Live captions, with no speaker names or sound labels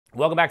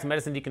Welcome back to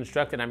Medicine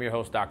Deconstructed. I'm your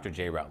host, Dr.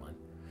 Jay Rutland.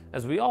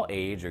 As we all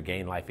age or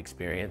gain life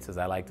experience, as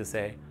I like to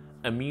say,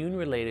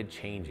 immune-related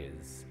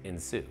changes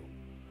ensue.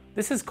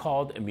 This is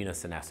called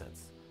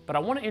immunosenescence, but I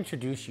want to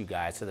introduce you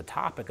guys to the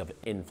topic of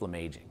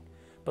inflammaging.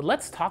 But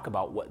let's talk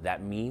about what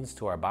that means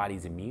to our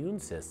body's immune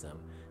system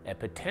and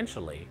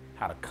potentially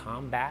how to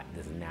combat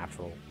this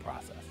natural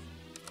process.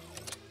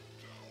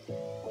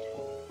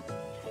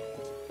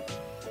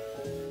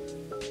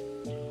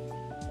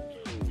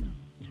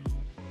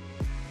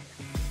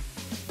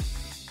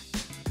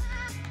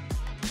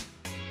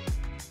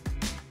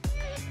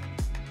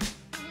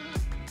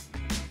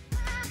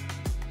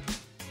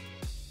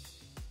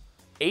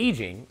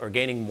 Aging, or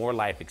gaining more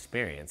life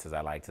experience, as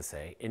I like to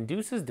say,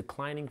 induces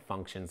declining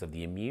functions of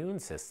the immune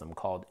system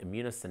called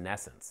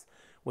immunosenescence,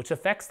 which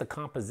affects the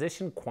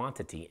composition,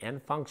 quantity, and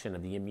function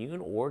of the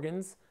immune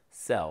organs,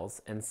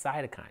 cells, and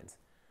cytokines.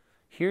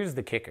 Here's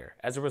the kicker.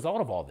 As a result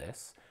of all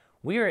this,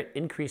 we are at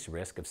increased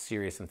risk of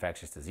serious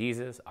infectious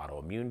diseases,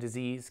 autoimmune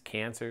disease,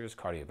 cancers,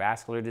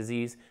 cardiovascular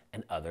disease,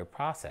 and other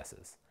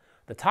processes.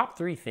 The top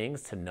 3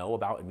 things to know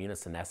about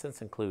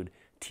immunosenescence include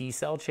T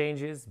cell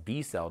changes,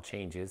 B cell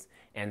changes,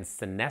 and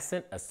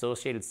senescent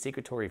associated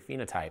secretory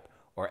phenotype,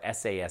 or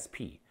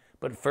SASP.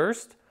 But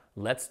first,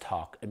 let's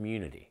talk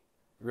immunity.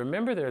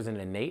 Remember, there's an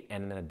innate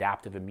and an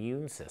adaptive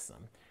immune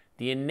system.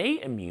 The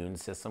innate immune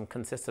system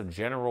consists of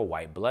general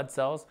white blood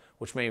cells,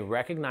 which may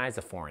recognize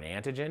a foreign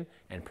antigen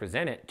and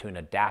present it to an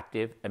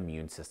adaptive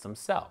immune system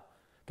cell.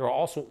 There are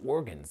also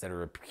organs that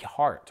are a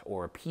part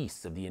or a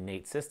piece of the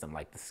innate system,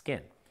 like the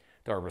skin.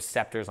 There are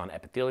receptors on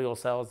epithelial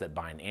cells that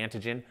bind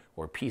antigen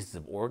or pieces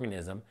of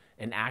organism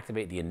and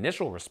activate the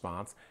initial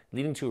response,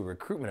 leading to a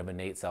recruitment of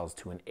innate cells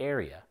to an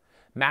area.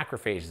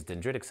 Macrophages,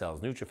 dendritic cells,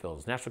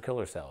 neutrophils, natural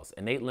killer cells,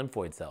 innate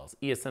lymphoid cells,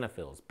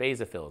 eosinophils,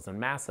 basophils, and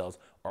mast cells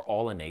are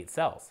all innate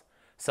cells.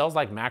 Cells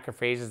like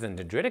macrophages and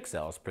dendritic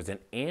cells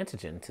present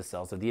antigen to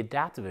cells of the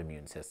adaptive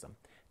immune system,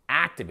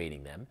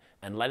 activating them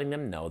and letting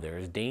them know there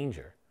is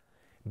danger.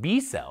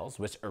 B cells,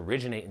 which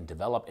originate and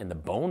develop in the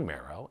bone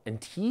marrow, and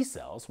T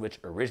cells, which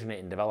originate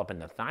and develop in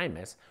the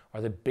thymus,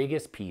 are the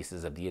biggest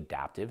pieces of the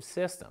adaptive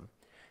system.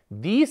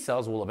 These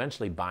cells will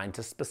eventually bind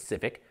to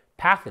specific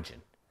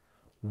pathogen.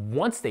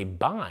 Once they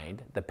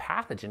bind, the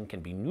pathogen can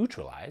be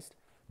neutralized,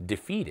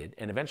 defeated,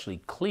 and eventually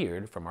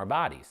cleared from our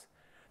bodies.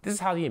 This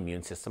is how the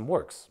immune system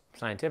works,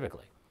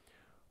 scientifically.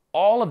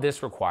 All of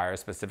this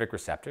requires specific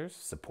receptors,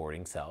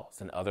 supporting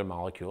cells, and other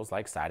molecules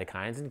like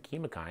cytokines and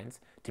chemokines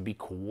to be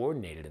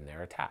coordinated in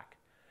their attack.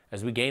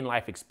 As we gain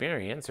life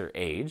experience or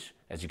age,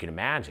 as you can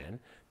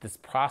imagine, this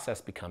process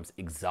becomes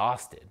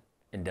exhausted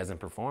and doesn't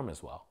perform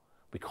as well.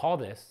 We call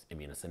this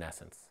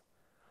immunosenescence.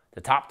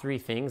 The top 3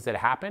 things that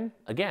happen,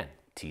 again,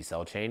 T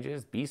cell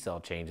changes, B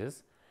cell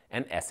changes,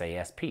 and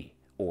SASP,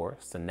 or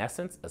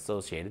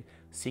senescence-associated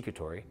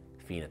secretory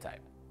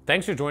phenotype.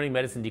 Thanks for joining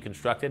Medicine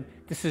Deconstructed.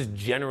 This is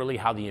generally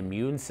how the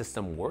immune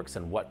system works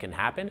and what can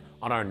happen.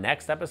 On our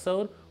next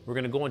episode, we're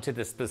going to go into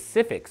the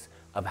specifics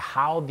of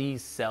how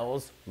these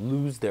cells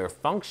lose their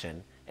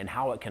function and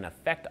how it can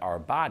affect our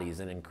bodies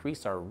and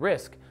increase our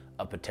risk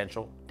of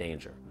potential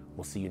danger.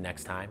 We'll see you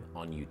next time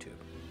on YouTube.